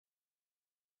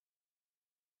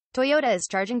Toyota is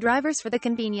charging drivers for the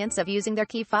convenience of using their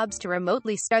key fobs to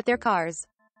remotely start their cars.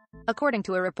 According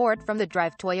to a report from the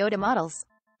Drive Toyota models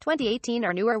 2018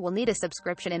 or newer will need a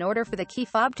subscription in order for the key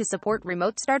fob to support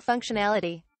remote start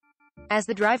functionality. As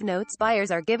the Drive notes, buyers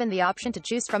are given the option to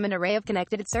choose from an array of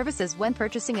connected services when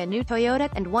purchasing a new Toyota,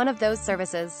 and one of those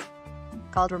services,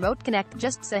 called Remote Connect,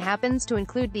 just so happens to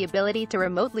include the ability to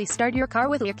remotely start your car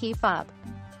with your key fob.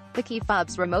 The key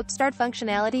fob's remote start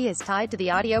functionality is tied to the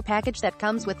audio package that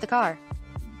comes with the car.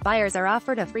 Buyers are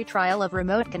offered a free trial of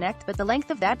Remote Connect, but the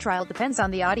length of that trial depends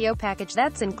on the audio package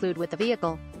that's included with the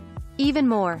vehicle. Even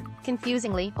more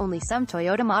confusingly, only some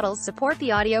Toyota models support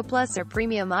the Audio Plus or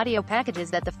Premium audio packages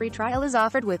that the free trial is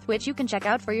offered with, which you can check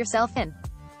out for yourself in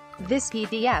this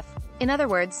PDF. In other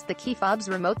words, the key fob's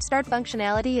remote start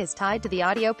functionality is tied to the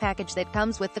audio package that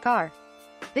comes with the car.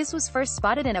 This was first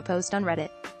spotted in a post on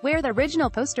Reddit, where the original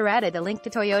poster added a link to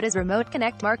Toyota's Remote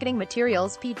Connect marketing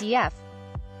materials PDF.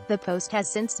 The post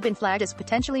has since been flagged as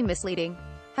potentially misleading.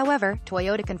 However,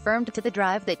 Toyota confirmed to the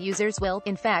Drive that users will,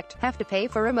 in fact, have to pay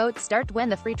for remote start when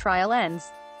the free trial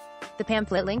ends. The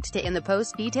pamphlet linked to in the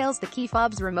post details the key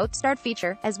fob's remote start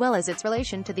feature, as well as its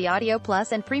relation to the Audio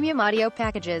Plus and Premium audio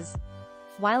packages.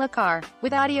 While a car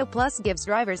with Audio Plus gives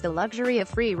drivers the luxury of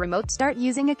free remote start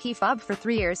using a key fob for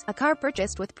 3 years, a car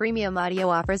purchased with Premium Audio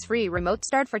offers free remote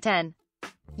start for 10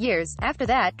 years. After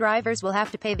that, drivers will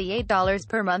have to pay the $8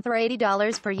 per month or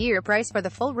 $80 per year price for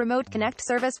the full Remote Connect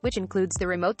service, which includes the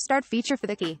remote start feature for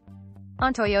the key.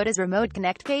 On Toyota's Remote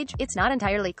Connect page, it's not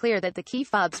entirely clear that the key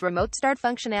fob's remote start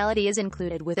functionality is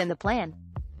included within the plan.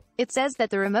 It says that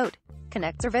the Remote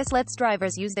Connect service lets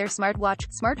drivers use their smartwatch,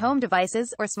 smart home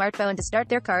devices, or smartphone to start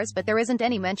their cars, but there isn't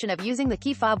any mention of using the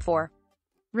key fob for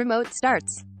remote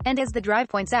starts. And as the Drive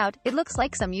points out, it looks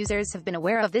like some users have been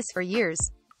aware of this for years.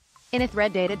 In a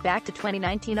thread dated back to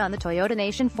 2019 on the Toyota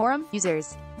Nation forum,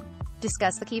 users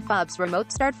discuss the key fob's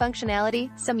remote start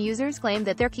functionality. Some users claim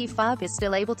that their key fob is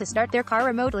still able to start their car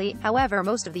remotely. However,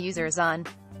 most of the users on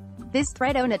this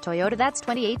thread own a Toyota that's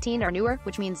 2018 or newer,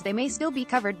 which means they may still be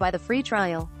covered by the free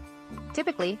trial.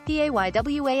 Typically,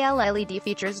 paywall LED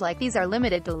features like these are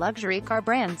limited to luxury car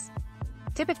brands.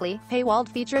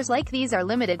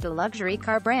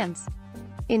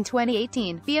 In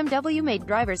 2018, BMW made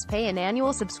drivers pay an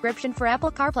annual subscription for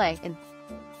Apple CarPlay, in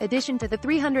addition to the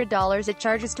 $300 it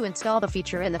charges to install the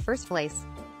feature in the first place.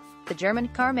 The German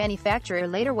car manufacturer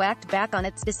later whacked back on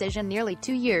its decision nearly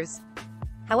 2 years.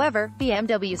 However,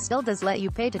 BMW still does let you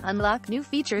pay to unlock new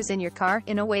features in your car,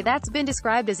 in a way that's been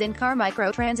described as in-car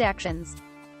microtransactions.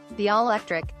 The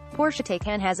all-electric Porsche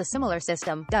Taycan has a similar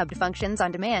system, dubbed Functions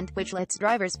on Demand, which lets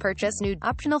drivers purchase new,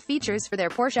 optional features for their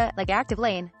Porsche, like Active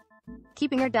Lane,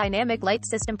 keeping or Dynamic Light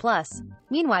System Plus.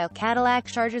 Meanwhile, Cadillac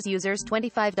charges users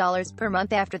 $25 per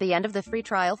month after the end of the free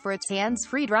trial for its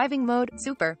hands-free driving mode,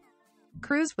 Super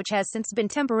Cruise, which has since been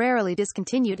temporarily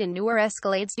discontinued in newer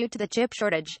Escalades due to the chip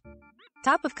shortage.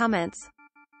 Top of comments.